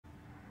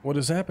What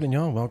is happening,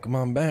 y'all? Welcome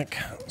on back.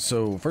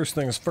 So first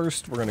things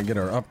first, we're gonna get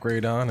our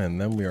upgrade on,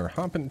 and then we are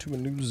hopping to a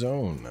new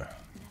zone.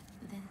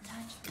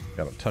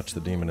 Gotta touch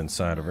the demon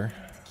inside of her.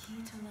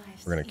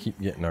 We're gonna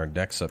keep getting our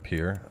decks up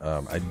here.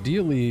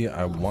 Ideally,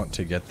 I want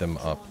to get them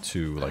up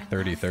to like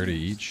 30-30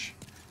 each,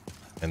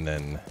 and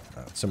then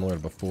similar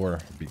to before,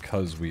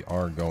 because we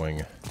are going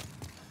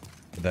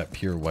with that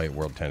pure white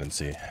world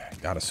tendency.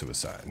 Got a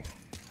suicide.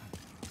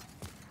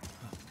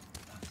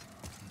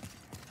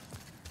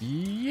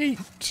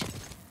 Yeet!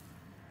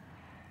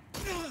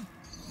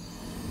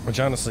 Which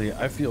honestly,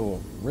 I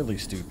feel really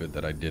stupid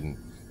that I didn't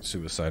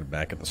suicide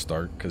back at the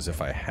start, because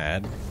if I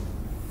had,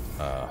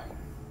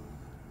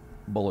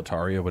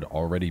 Boletaria would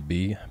already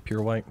be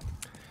pure white,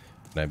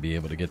 and I'd be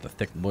able to get the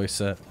thick boy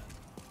set.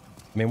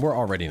 I mean, we're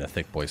already in a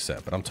thick boy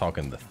set, but I'm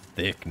talking the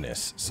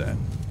thickness set.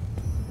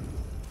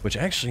 Which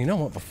actually, you know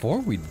what, before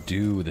we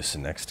do this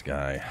next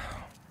guy,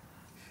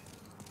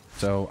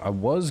 so I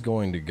was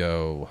going to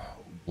go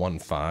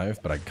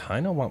 1-5, but I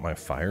kind of want my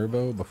fire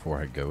bow before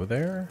I go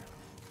there.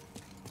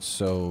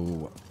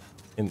 So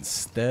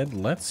instead,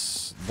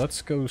 let's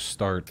go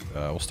start,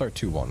 we'll start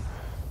 2-1.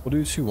 We'll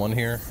do 2-1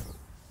 here.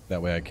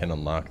 That way I can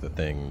unlock the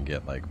thing and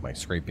get like my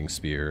scraping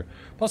spear.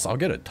 Plus I'll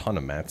get a ton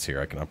of mats here.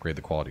 I can upgrade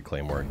the quality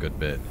claymore a good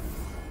bit,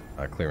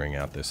 clearing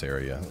out this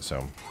area.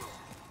 So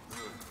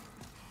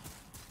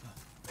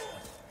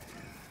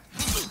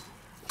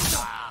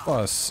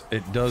plus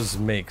it does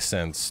make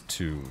sense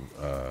to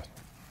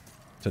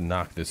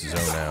knock this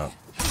zone out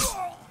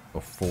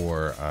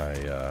before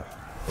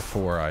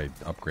I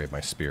upgrade my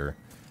spear,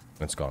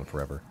 and it's gone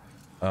forever.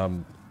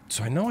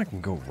 So I know I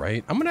can go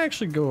right. I'm gonna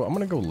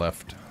go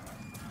left.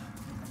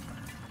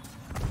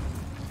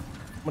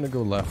 I'm gonna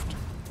go left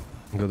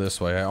and go this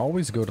way. I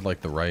always go to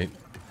like the right,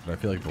 but I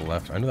feel like the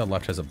left, I know that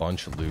left has a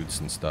bunch of loots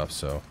and stuff,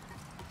 so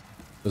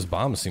those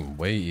bombs seem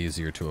way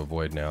easier to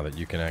avoid now that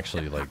you can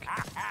actually like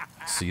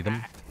see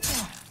them.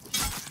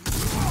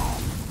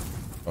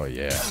 Oh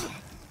yeah.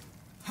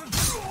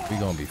 We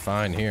gonna be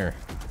fine here.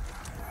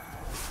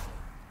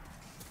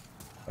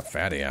 A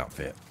fatty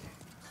outfit.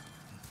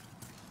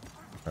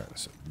 Alright,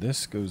 so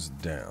this goes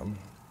down.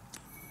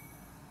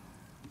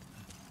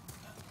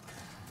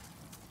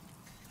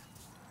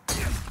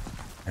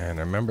 And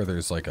remember,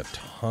 there's like a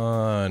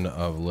ton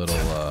of little,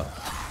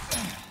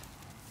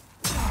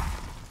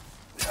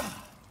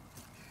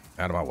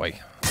 out of my way.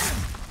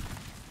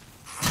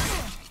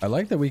 I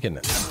like that we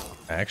can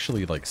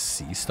actually like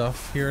see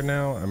stuff here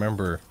now. I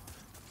remember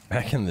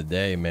back in the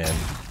day, man,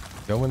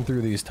 going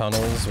through these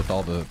tunnels with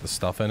all the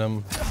stuff in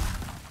them.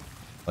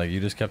 Like,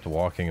 you just kept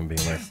walking and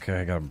being like, okay,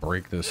 I gotta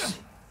break this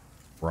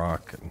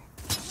rock. And...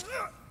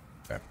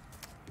 okay.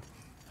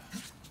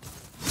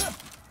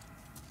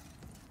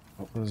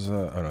 What was,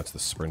 oh no, it's the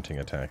sprinting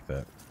attack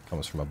that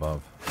comes from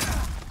above.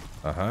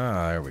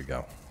 Aha, there we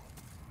go.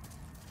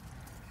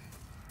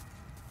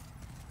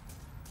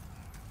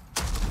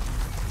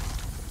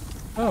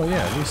 Oh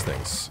yeah, these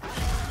things.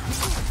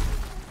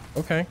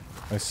 Okay,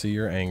 I see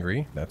you're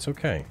angry. That's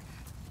okay.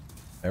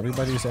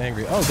 Everybody's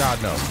angry. Oh god,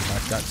 no.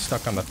 I got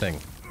stuck on the thing.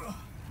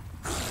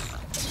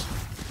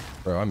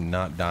 Bro, I'm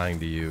not dying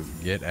to you.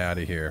 Get out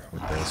of here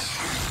with this.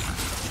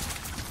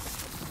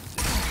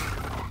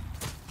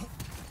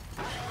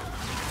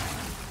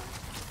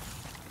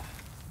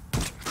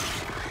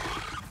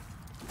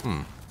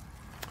 Oh,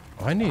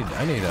 I need a...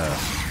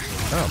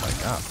 oh my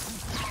god.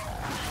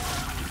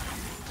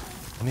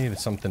 I needed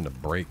something to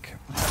break.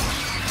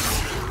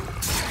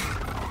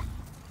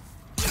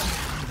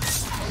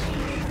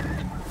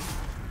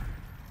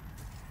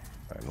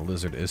 Alright, the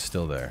lizard is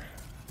still there.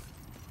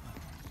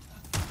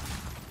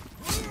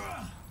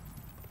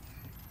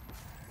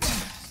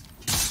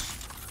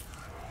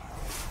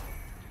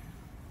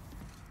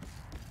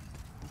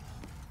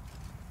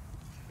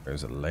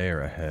 There's a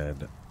layer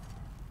ahead.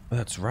 Oh,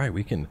 that's right,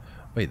 we can...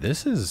 wait,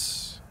 this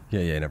is...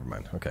 yeah, never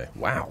mind. Okay,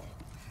 wow.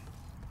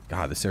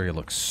 God, this area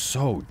looks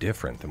so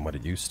different than what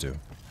it used to.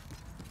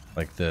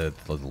 Like, the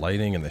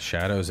lighting and the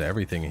shadows,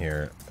 everything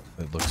here,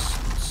 it looks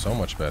so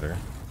much better.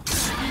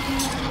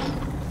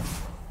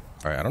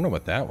 Alright, I don't know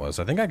what that was.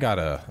 I think I got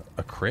a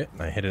crit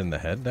and I hit it in the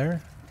head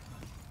there.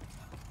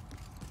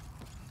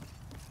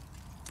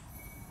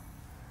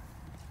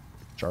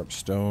 Sharp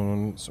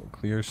stone, some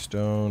clear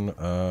stone.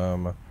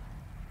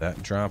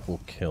 That drop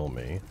will kill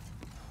me.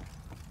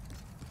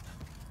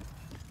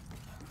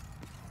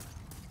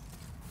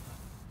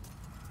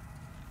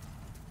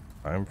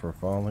 Time for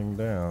falling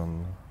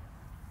down.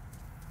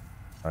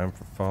 Time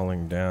for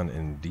falling down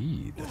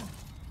indeed.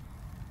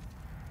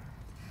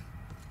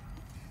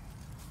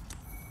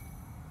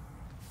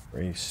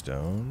 Gray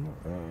stone.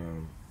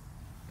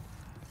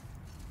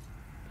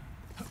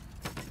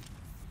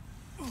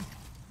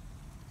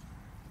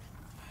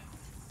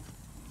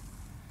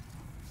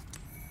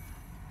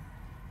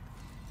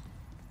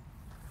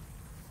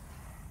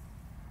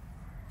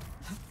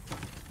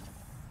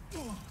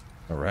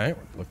 Alright,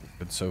 looking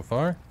good so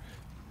far.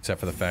 Except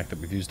for the fact that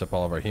we've used up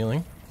all of our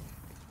healing.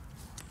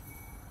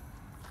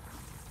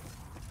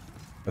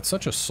 That's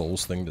such a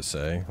Souls thing to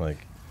say.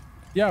 Like,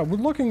 yeah, we're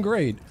looking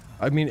great.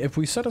 I mean, if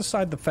we set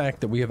aside the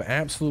fact that we have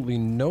absolutely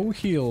no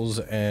heals,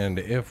 and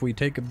if we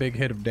take a big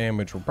hit of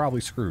damage, we're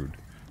probably screwed.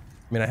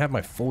 I mean, I have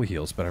my full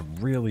heals, but I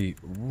really,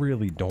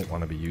 really don't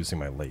want to be using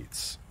my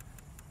lates.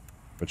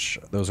 Which,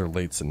 those are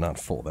lates and not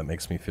full. That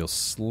makes me feel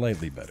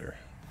slightly better.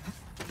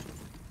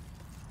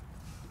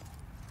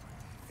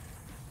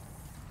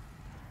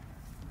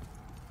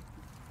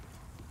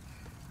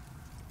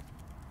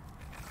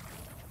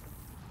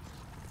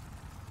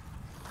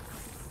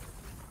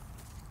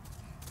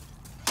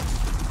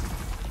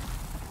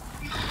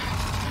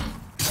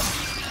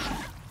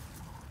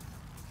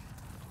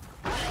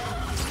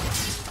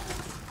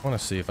 I want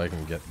to see if I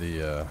can get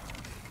the,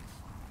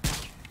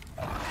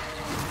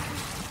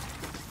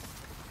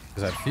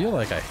 because I feel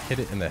like I hit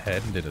it in the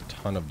head and did a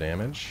ton of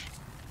damage.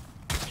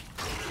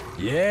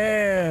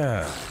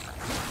 Yeah!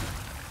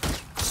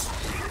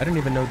 I didn't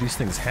even know these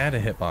things had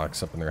a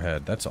hitbox up in their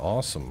head. That's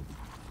awesome.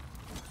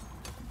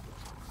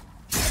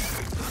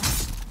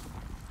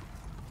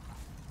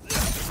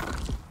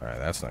 Alright,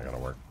 that's not gonna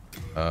work.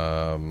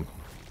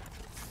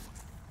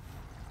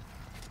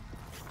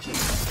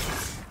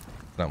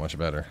 Not much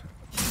better.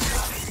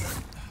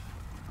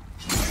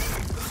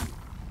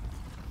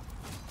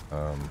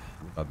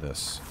 What about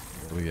this?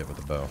 What do we get with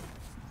the bow?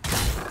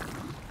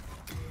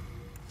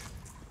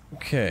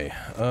 Okay,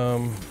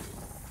 can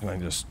I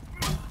just...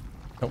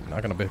 Nope,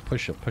 not gonna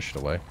push it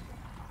away.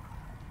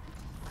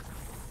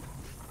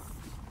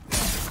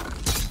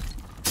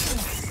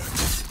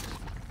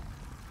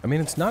 I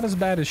mean, it's not as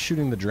bad as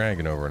shooting the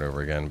dragon over and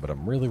over again, but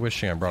I'm really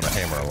wishing I brought a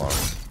hammer along.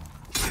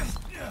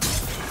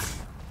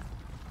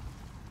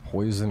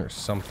 Poison or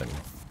something.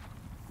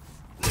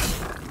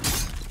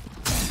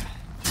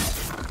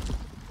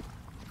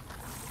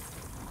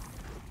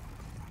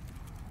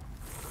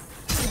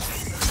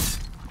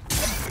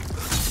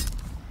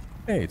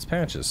 Hey, it's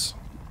Patches.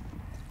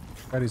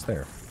 Right, he's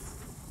there.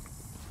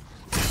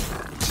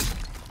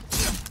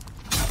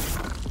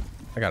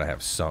 I gotta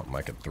have something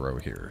I could throw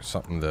here.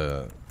 Something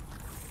to...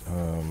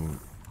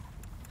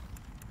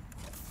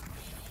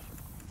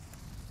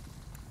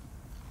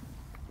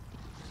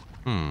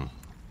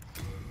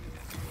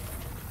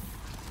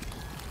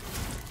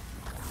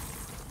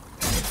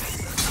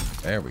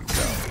 There we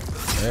go.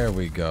 There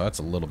we go. That's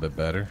a little bit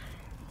better.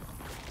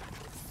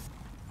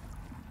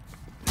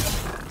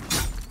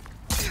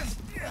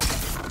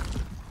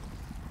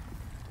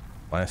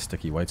 Last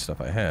sticky white stuff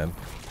I had.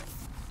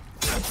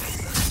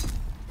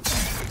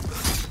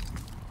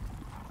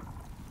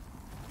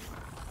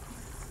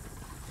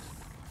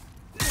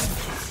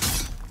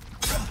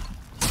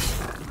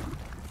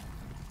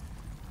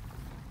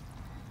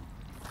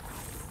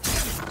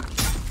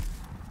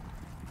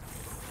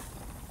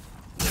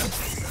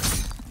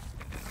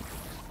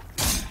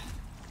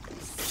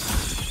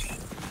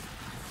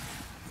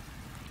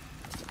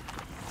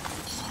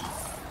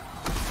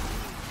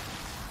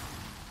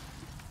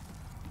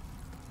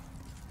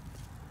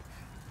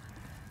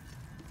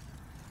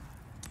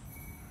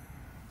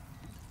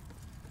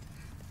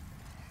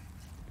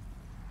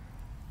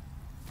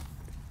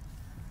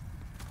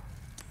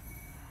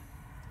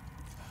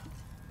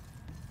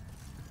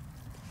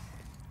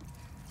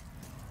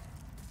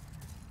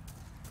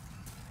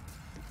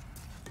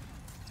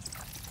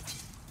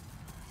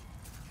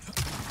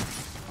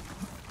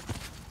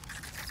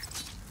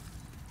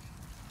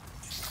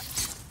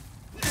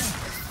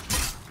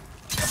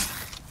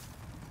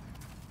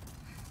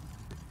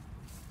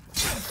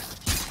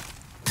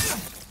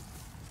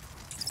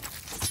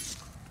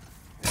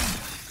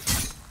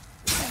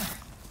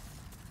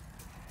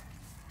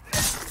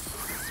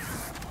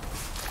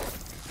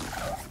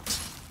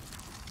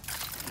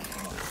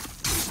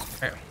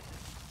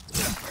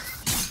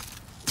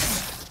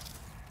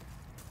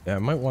 Yeah, I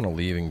might want to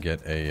leave and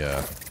get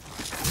a,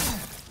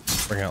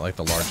 bring out like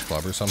the large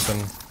club or something.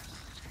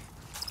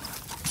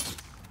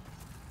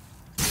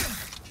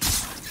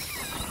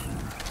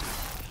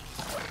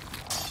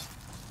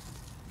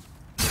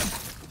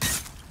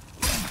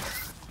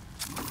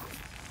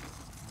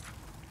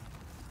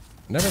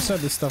 Never said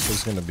this stuff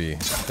was going to be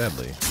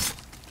deadly.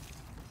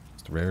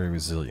 It's very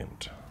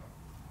resilient.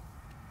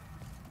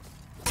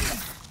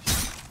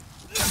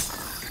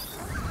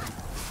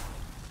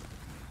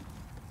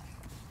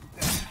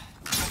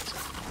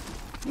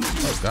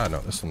 Oh god, no,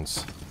 this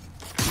one's...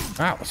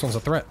 Ow, this one's a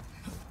threat.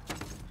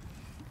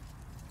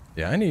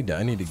 Yeah, I need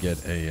to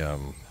get a, or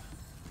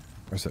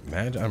is it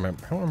magic? I don't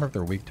remember if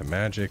they're weak to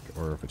magic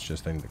or if it's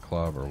just I need the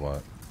club or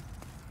what.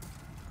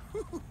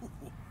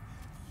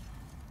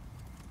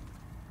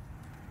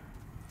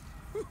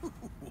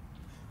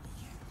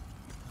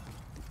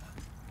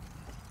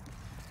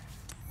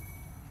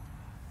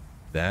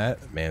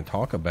 That, man,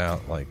 talk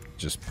about, like,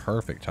 just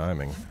perfect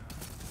timing.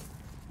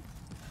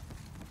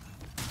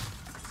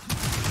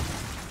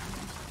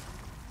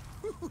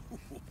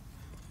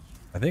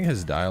 I think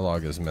his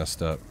dialogue is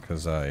messed up,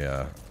 because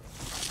I,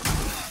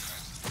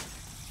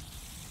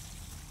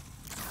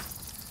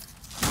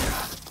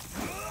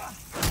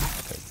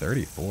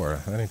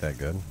 34, that ain't that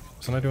good.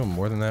 Wasn't I doing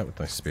more than that with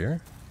my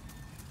spear?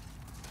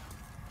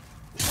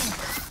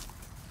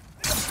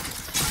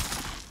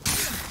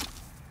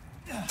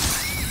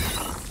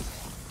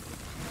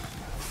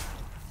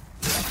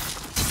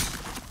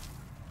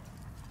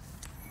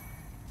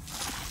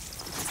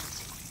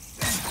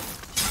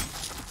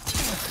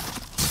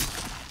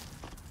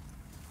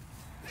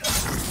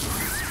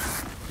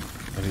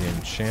 The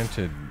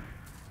enchanted...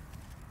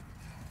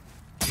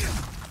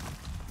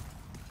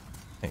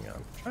 Hang on.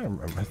 I'm trying to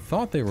remember. I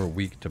thought they were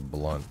weak to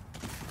blunt.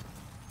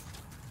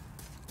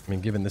 I mean,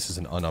 given this is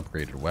an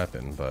unupgraded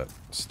weapon, but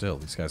still,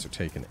 these guys are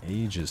taking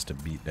ages to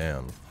beat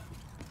down.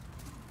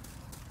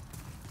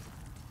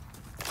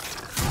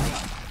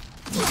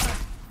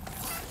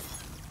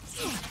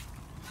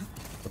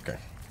 Okay.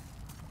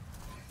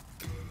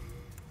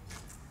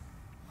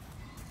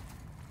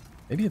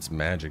 Maybe it's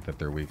magic that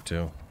they're weak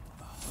to.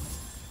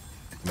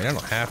 I mean, I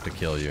don't have to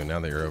kill you. Now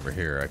that you're over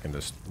here, I can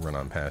just run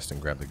on past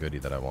and grab the goodie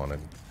that I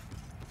wanted.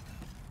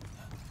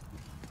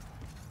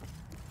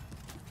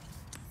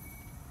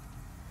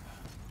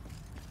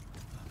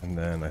 And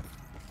then I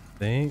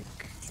think...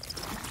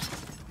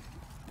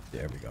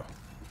 There we go.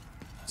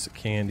 It's a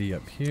candy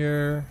up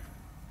here.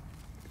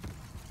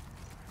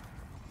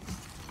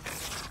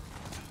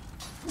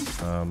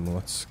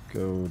 Let's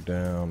go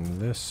down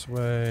this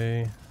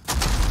way.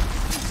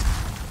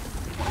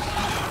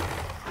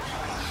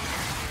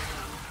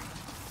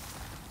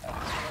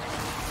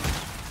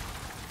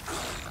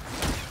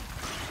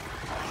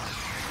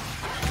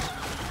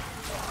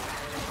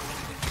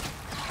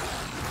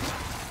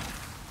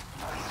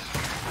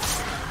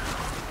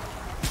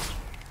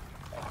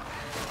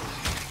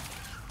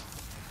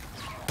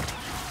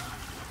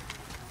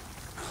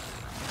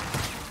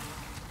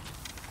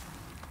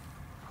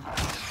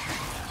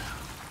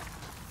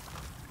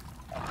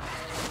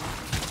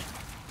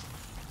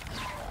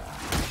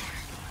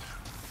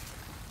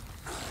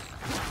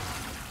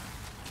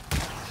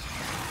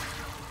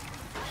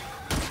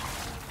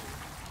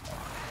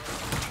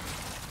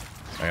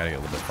 I gotta get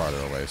a little bit farther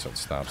away so it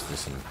stops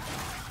this and...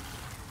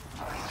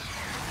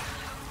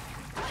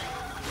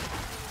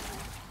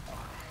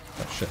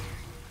 Oh shit.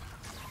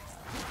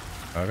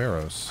 5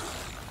 arrows.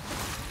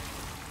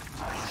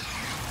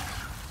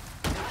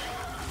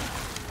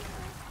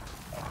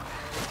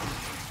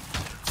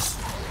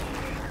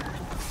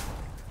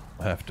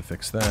 I'll have to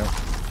fix that.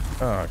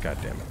 Oh, god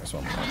damn it, that's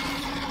what I'm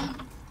doing.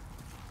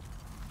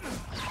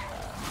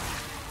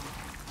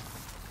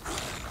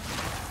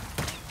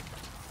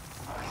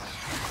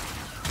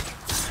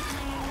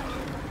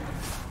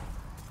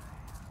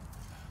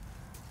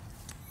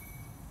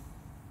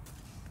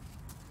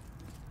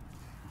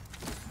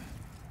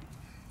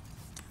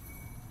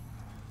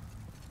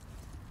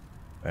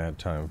 Bad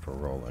time for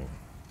rolling.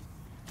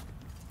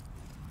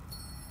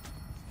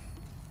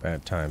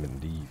 Bad time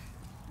indeed.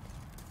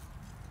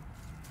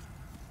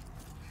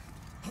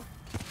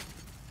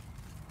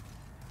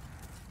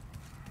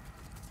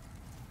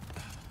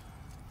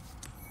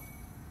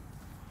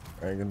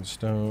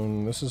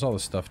 Dragonstone. This is all the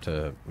stuff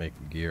to make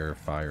gear,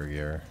 fire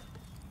gear.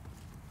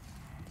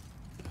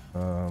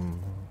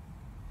 And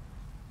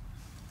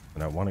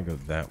I want to go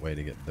that way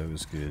to get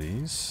those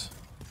goodies.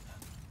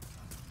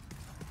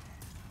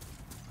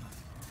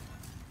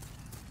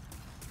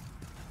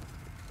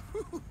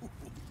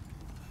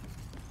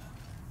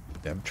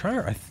 Yeah, I'm trying.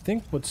 I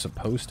think what's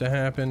supposed to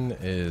happen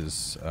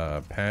is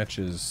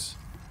Patches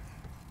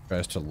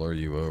tries to lure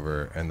you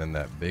over, and then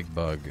that big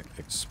bug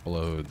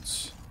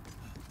explodes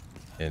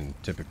in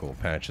typical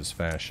Patches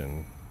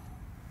fashion.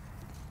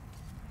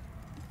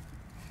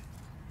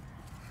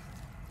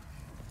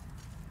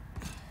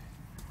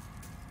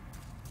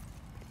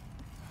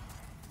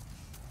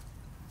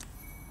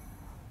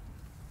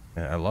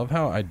 And I love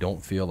how I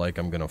don't feel like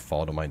I'm gonna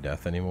fall to my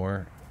death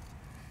anymore.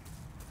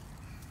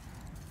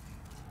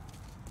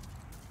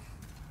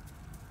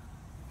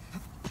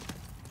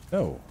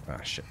 No. Ah,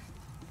 shit.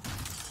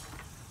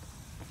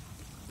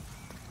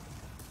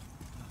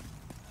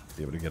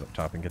 Be able to get up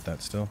top and get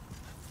that still.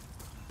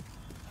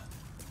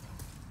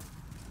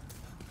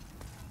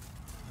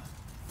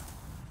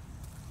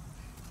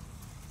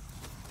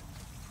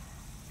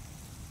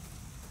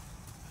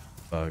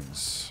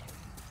 Bugs.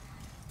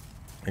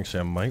 Actually,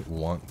 I might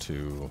want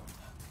to...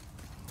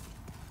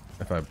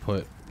 If I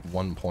put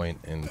 1 point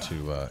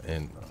into,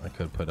 I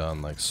could put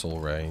on, like, Soul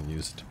Ray and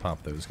use it to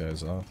pop those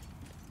guys off.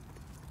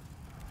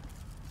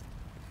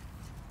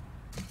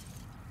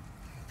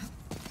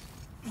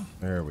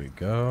 There we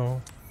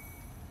go.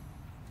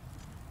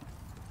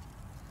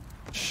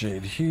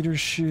 Shade Heater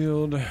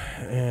Shield,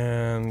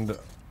 and...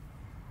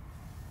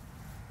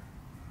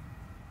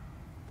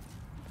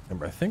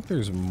 Remember, I think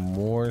there's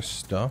more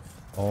stuff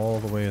all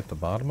the way at the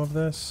bottom of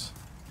this.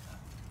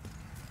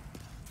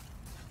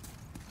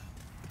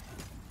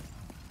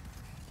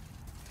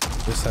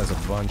 This has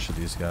a bunch of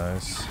these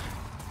guys.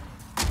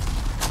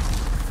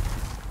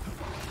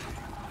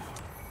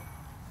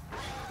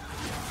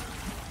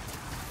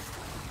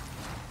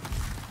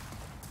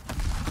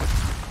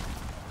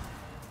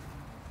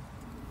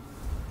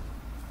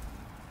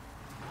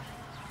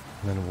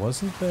 And then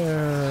wasn't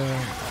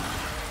there...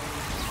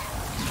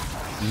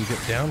 Do you get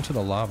down to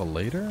the lava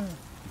later?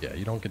 Yeah,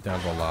 you don't get down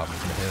to the lava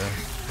from here.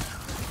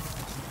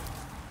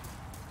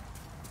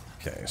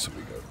 Okay, so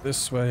we go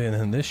this way, and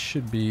then this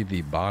should be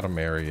the bottom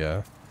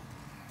area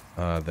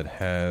that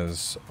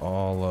has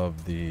all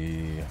of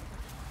the...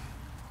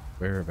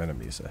 Where of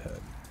enemies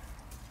ahead?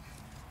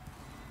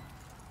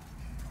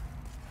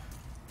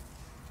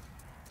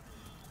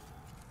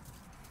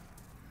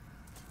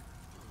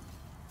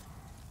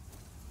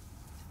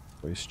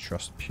 Always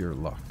trust pure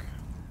luck.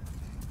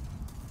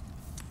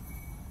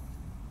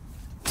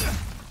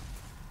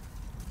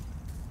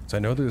 So I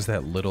know there's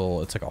that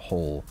little, it's like a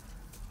hole,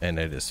 and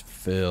it is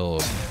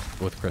filled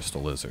with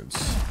crystal lizards.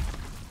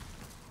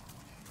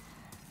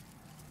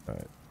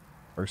 Alright.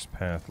 First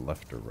path,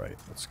 left or right?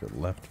 Let's go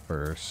left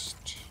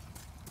first.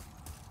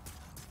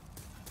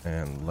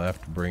 And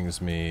left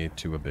brings me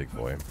to a big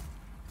boy.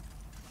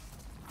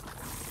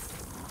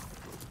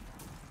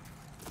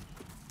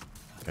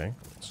 Okay,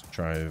 let's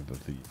try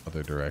the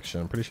other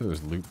direction. I'm pretty sure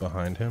there's loot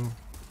behind him.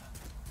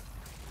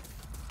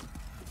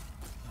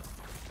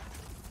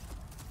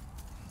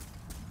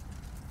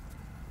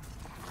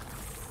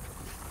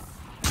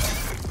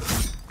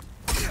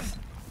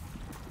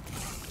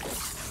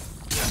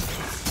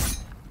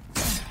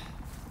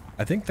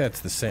 I think that's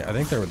the same. I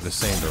think they're the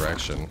same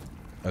direction.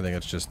 I think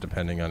it's just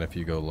depending on if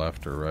you go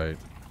left or right.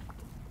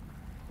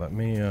 Let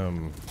me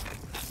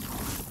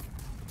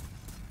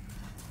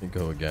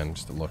go again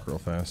just to look real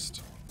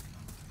fast.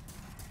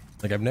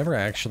 Like, I've never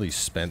actually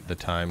spent the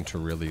time to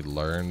really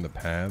learn the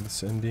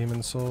paths in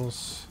Demon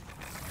Souls.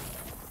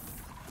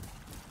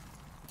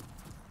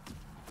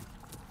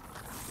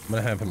 I'm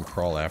gonna have him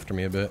crawl after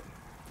me a bit.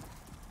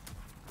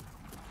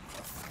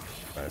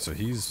 Alright, so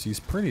he's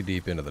pretty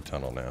deep into the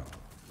tunnel now.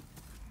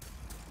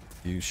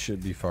 You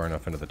should be far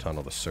enough into the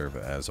tunnel to serve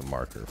as a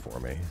marker for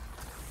me.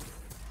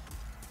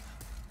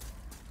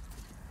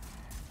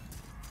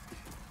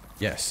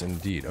 Yes,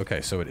 indeed.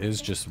 Okay, so it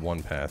is just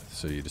one path,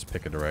 so you just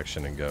pick a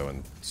direction and go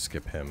and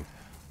skip him.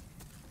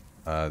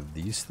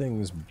 These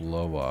things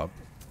blow up.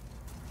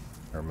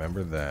 I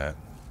remember that.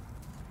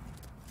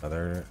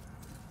 Other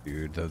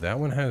dude, though, that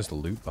one has the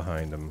loot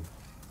behind him.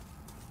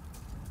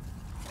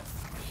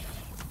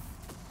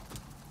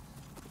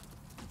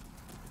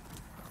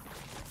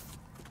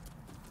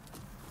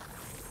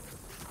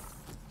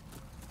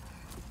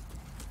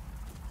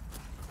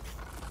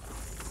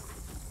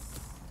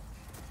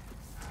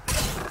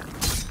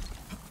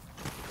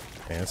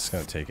 Man, it's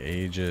gonna take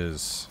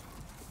ages.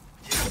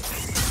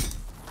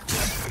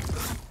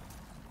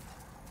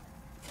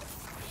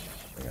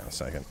 Hang on a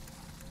second.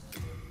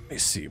 Let me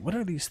see. What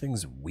are these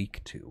things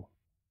weak to?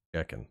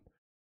 Checking.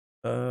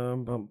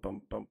 Bum, bum,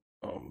 bum,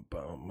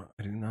 bum.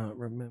 I do not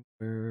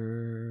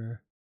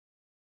remember.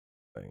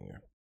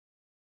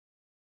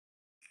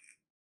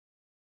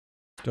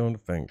 Stone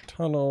Fang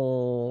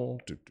Tunnel.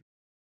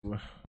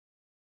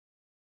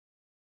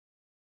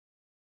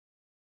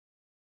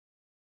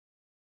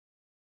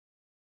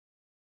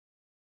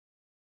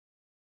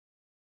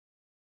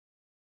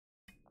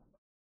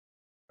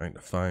 Trying to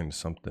find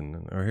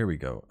something. Oh, here we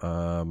go.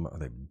 Are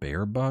they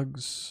bear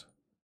bugs?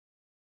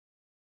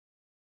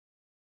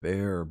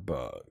 Bear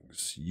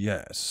bugs.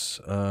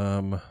 Yes.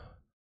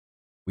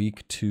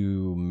 Weak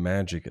to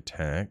magic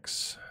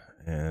attacks,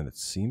 and it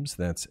seems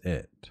that's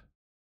it.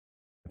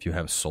 If you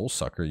have Soul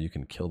Sucker, you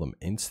can kill them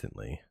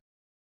instantly.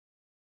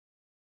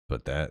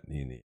 But that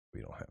we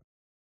don't have.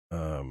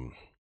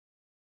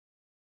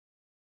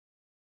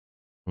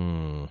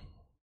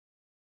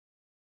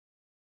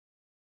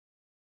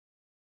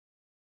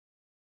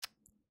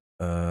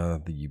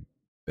 The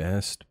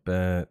best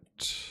bet.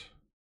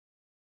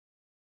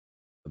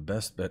 The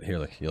best bet here,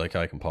 like, you like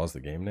how I can pause the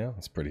game now?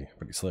 It's pretty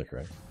slick,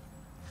 right?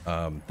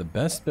 The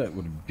best bet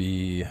would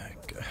be,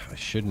 I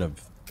shouldn't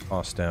have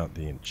tossed out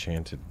the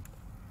enchanted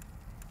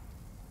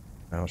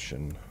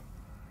potion.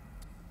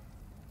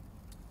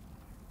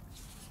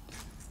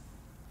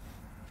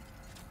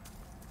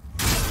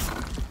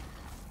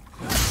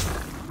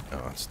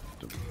 Oh, it's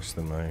worse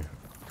than my.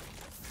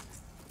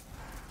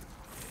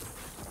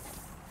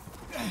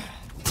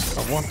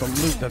 I want the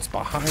loot that's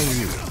behind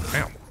you.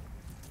 Ow.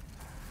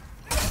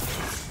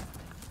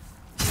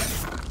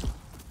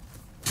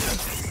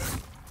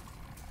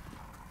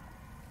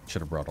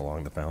 Should have brought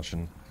along the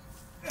falchion.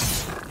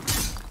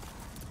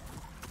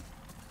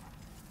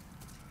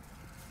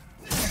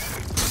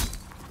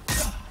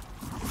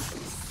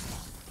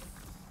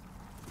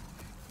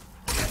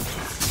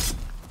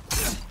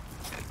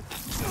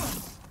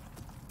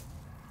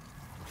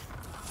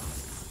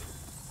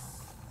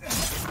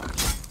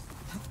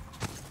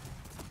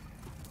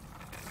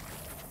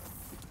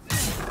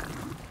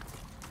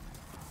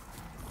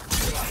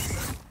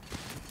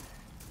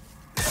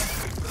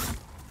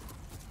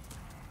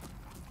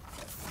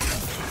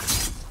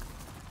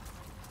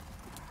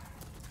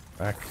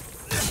 Back.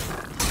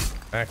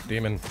 Back,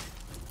 demon.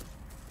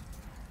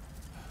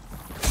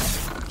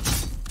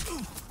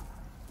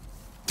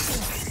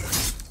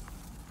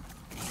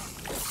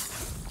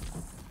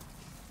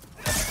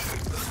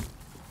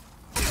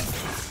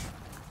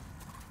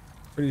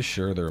 Pretty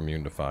sure they're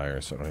immune to fire,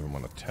 so I don't even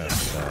want to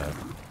test that.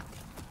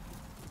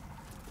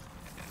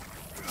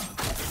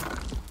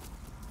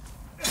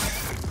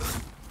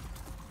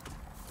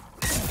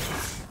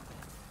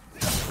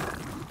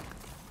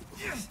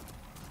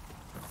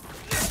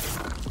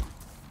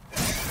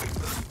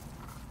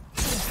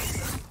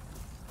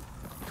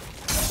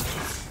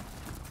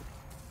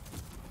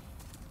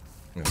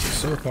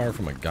 So far,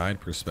 from a guide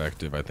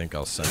perspective, I think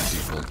I'll send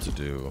people to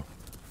do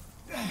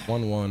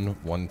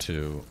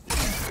 1-1-1-2,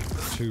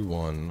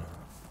 2-1,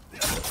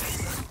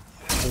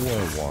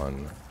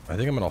 4-1. I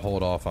think I'm gonna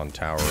hold off on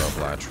Tower of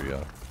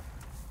Latria.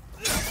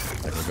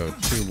 I can go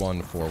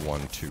 2-1,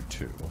 4-1,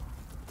 2-2.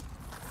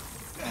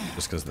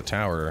 Just because the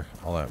tower,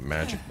 all that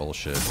magic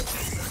bullshit, I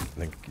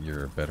think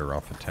you're better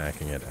off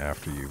attacking it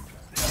after you've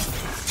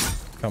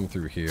come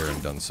through here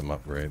and done some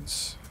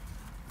upgrades.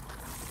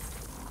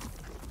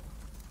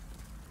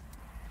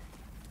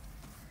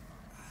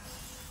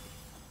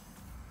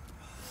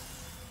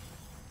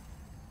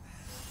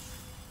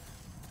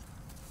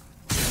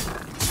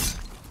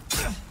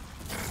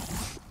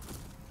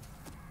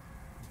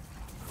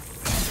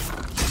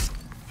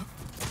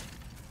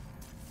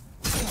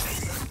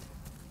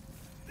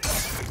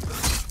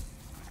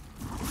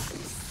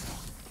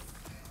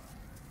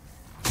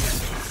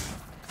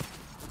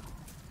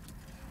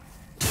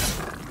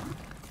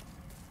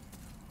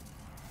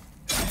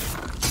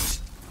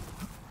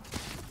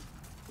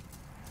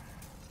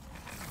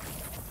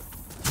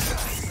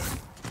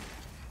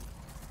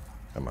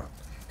 Come on.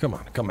 Come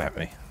on, come at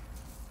me.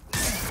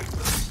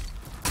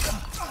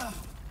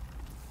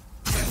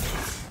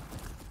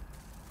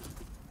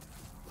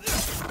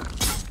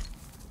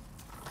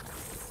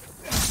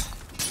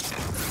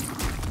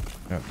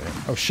 God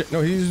damn. Oh shit,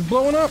 no, he's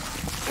blowing up!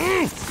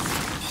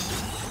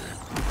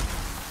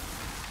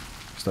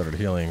 Started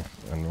healing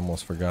and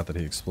almost forgot that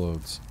he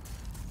explodes.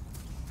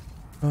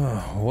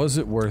 Oh, was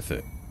it worth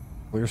it?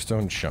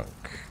 Clearstone chunk.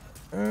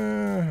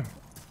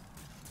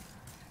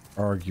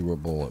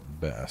 Arguable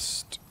at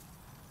best.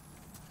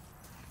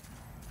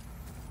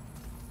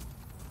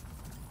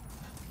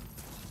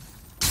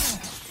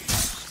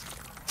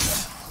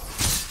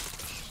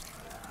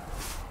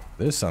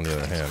 This, on the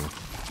other hand,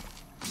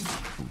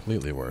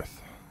 completely worth.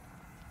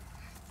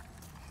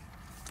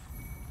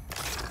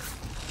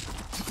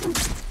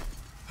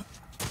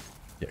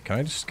 Yeah,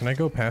 can I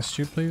go past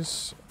you,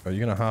 please? Are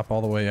you gonna hop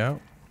all the way out?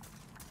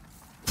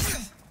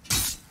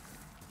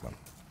 Come on.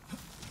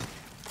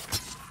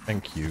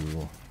 Thank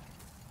you.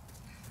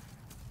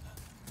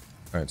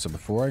 Alright, so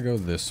before I go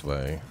this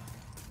way...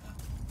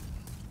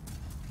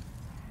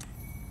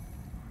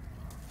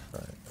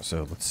 Alright,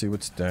 so let's see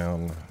what's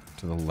down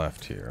to the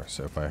left here.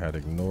 So if I had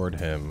ignored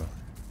him...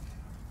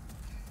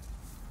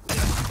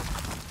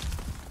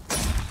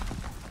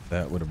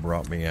 that would have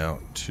brought me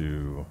out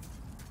to...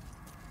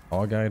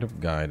 All Guide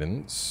of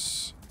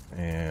Guidance...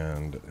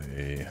 and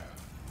a...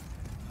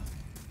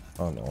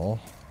 funnel.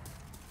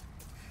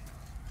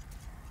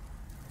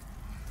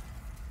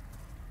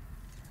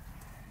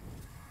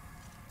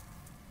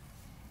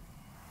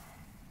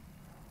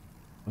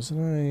 Wasn't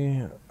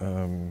I,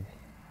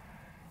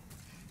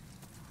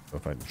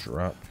 if I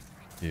drop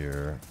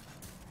here,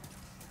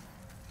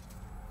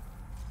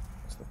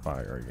 what's the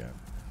fire again?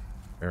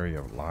 Area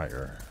of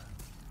Liar.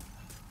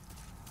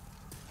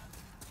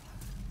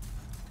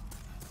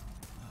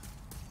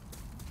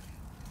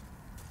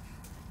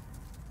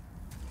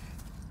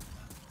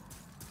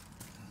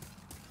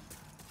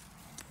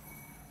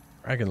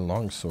 Dragon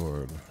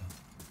Longsword.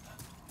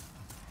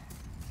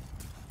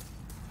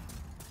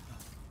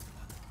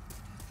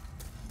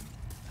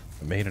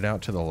 I made it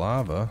out to the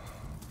lava.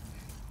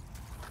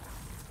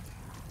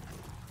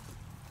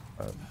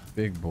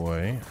 Big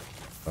boy.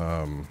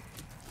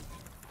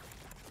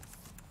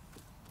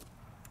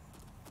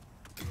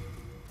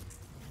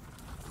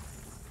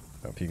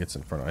 If he gets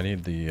in front, I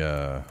need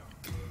the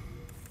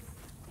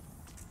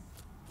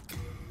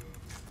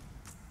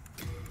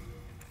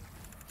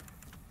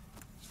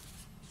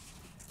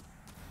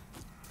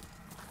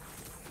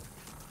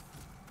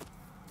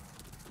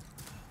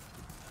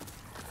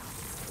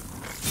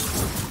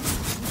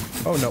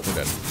oh no, we're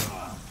dead.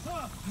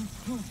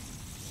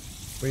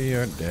 We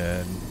are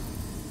dead.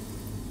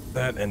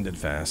 That ended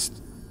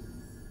fast.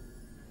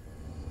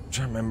 I'm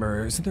trying to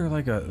remember, isn't there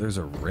like there's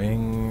a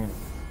ring?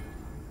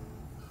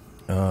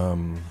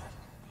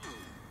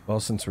 Well,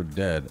 since we're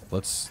dead,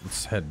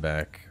 let's head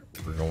back.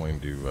 We're going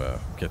to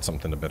get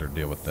something to better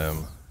deal with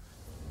them.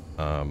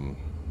 I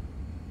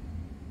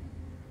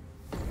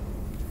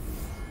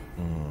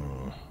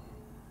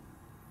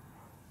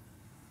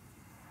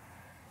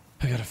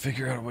gotta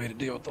figure out a way to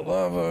deal with the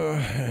lava,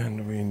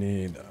 and we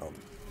need to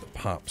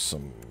pop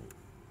some.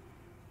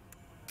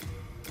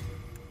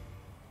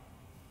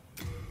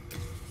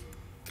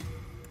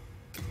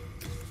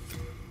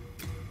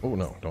 Oh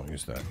no, don't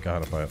use that.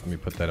 God, let me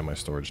put that in my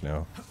storage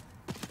now.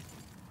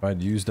 If I'd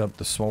used up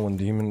the swollen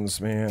demons,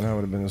 man, I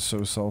would have been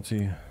so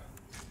salty.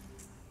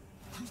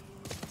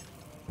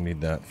 I need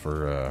that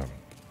for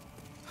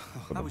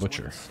the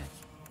butcher.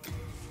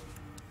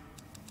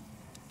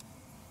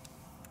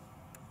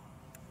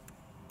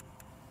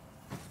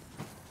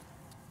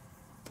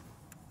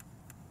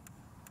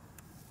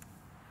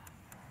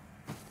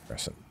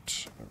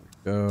 Crescent.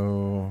 There we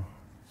go.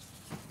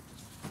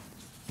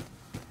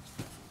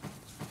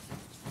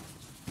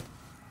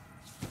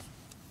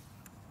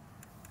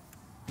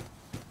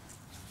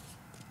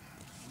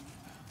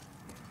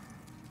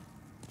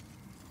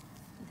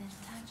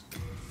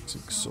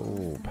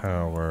 Soul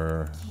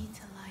power.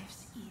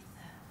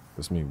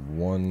 Gives me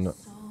one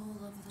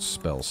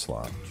spell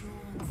slot.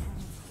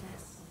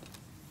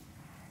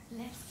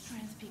 Let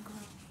strength be grown.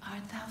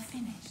 Art thou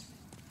finished?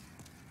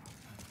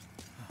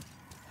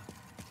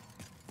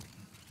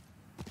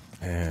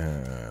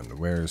 And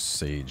where's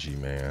Sagey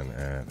Man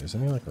at?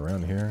 Isn't he like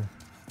around here?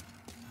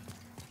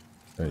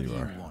 There you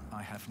are.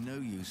 I have no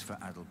use for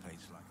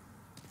addlepates like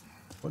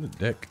What a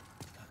dick.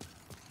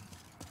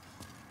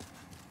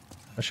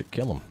 I should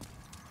kill him.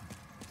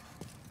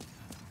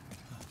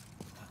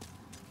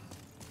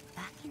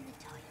 Back in the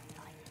time of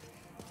life.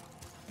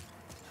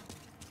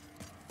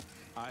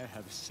 I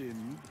have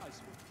sinned.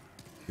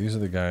 These are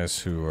the guys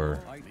who are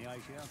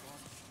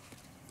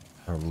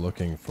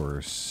looking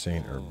for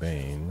Saint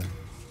Urbane.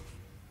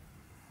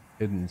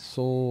 Hidden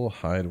Soul,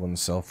 hide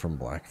oneself from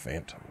black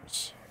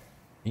phantoms.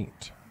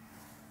 Neat.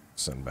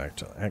 Send back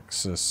to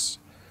Axis.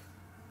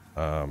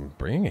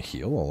 Bringing a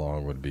heal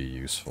along would be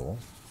useful.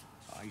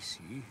 I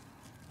see.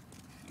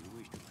 You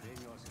wish to claim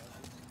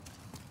yourself.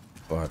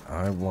 But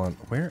I want...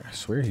 Where? I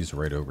swear he's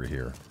right over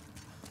here.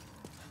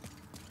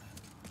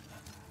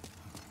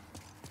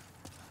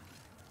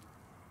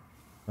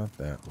 Not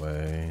that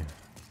way.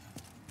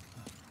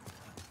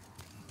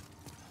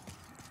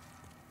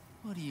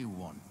 What do you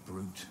want,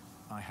 brute?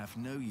 I have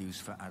no use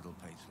for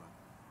addlepates like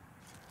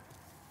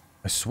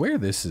I swear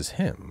this is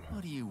him.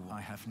 What do you want?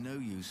 I have no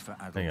use for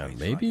addlepates. Hang on,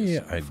 maybe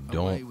like I Away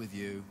don't... with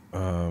you.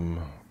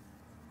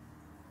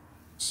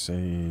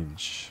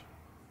 Sage...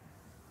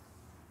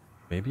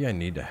 Maybe I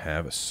need to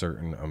have a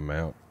certain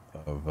amount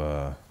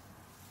of,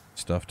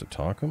 stuff to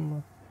talk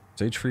him.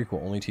 Sage Freak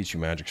will only teach you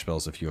magic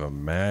spells if you have a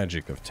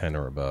magic of 10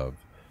 or above.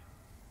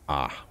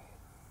 Ah.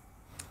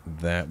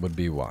 That would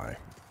be why.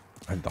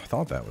 I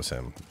thought that was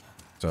him.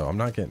 So I'm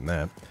not getting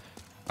that.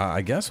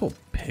 I guess we'll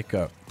pick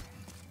up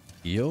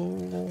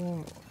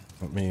heal.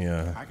 Let me,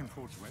 I can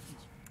forge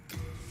weapons.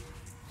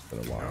 It's been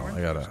a while.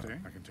 I gotta...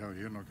 I can tell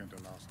you're not going to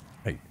last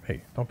long.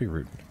 Hey, don't be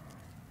rude.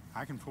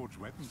 I can forge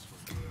weapons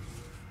for you.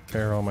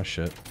 Repair all my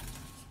shit.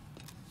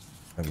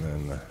 And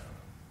then...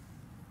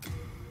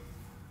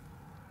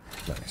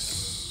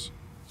 nice.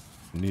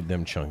 Need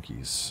them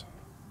chunkies.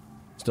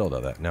 Still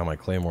do that. Now my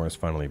claymore is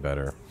finally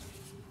better.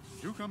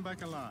 You come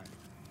back alive.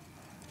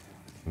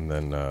 And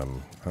then,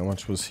 how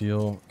much was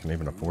heal? Can I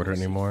even afford it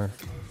anymore?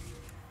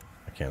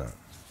 I cannot.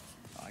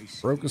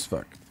 Broke as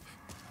fuck.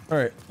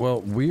 Alright,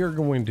 well, we are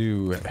going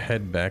to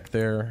head back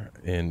there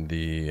in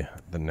the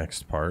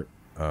next part.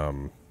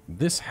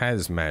 This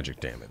has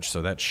magic damage,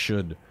 so that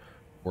should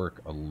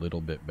work a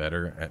little bit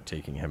better at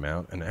taking him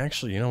out. And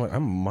actually, you know what? I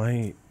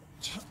might...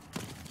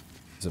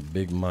 It's a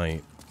big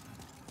might.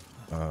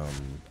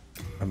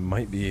 I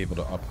might be able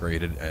to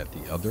upgrade it at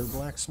the other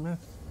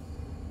blacksmith.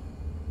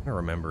 I don't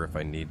remember if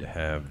I need to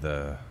have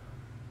the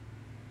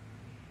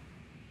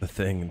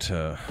thing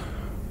to...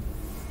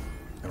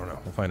 I don't know.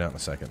 We'll find out in a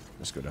second.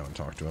 Just go down and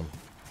talk to him.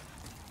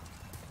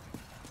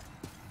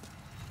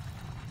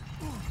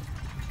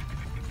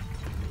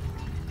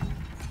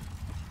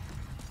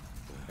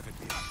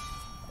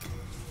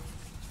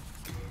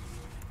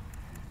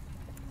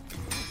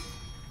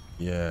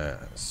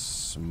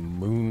 Yes.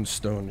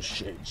 Moonstone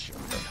Shade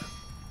Shard.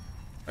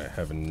 I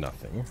have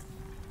nothing.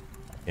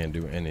 Can't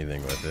do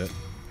anything with it.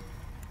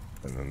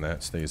 And then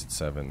that stays at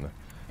 7.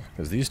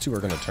 Because these two are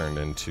going to turn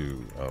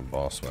into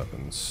boss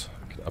weapons.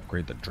 I could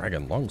upgrade the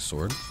Dragon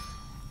Longsword.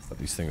 But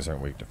these things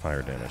aren't weak to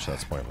fire damage, so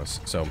that's pointless.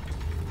 So,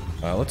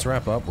 let's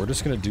wrap up. We're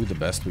just going to do the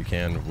best we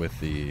can with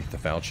the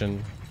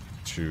falchion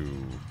to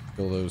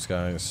kill those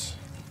guys.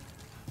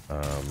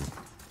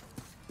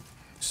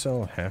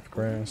 Sell half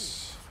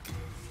grass.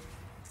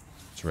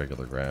 It's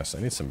regular grass.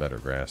 I need some better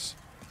grass.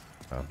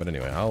 But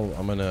anyway,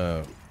 I'm going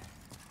to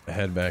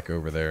head back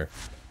over there.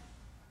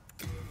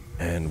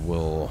 And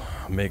we'll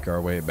make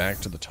our way back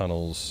to the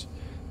tunnels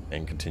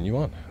and continue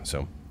on.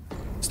 So,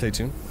 stay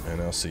tuned,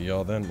 and I'll see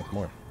y'all then with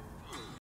more.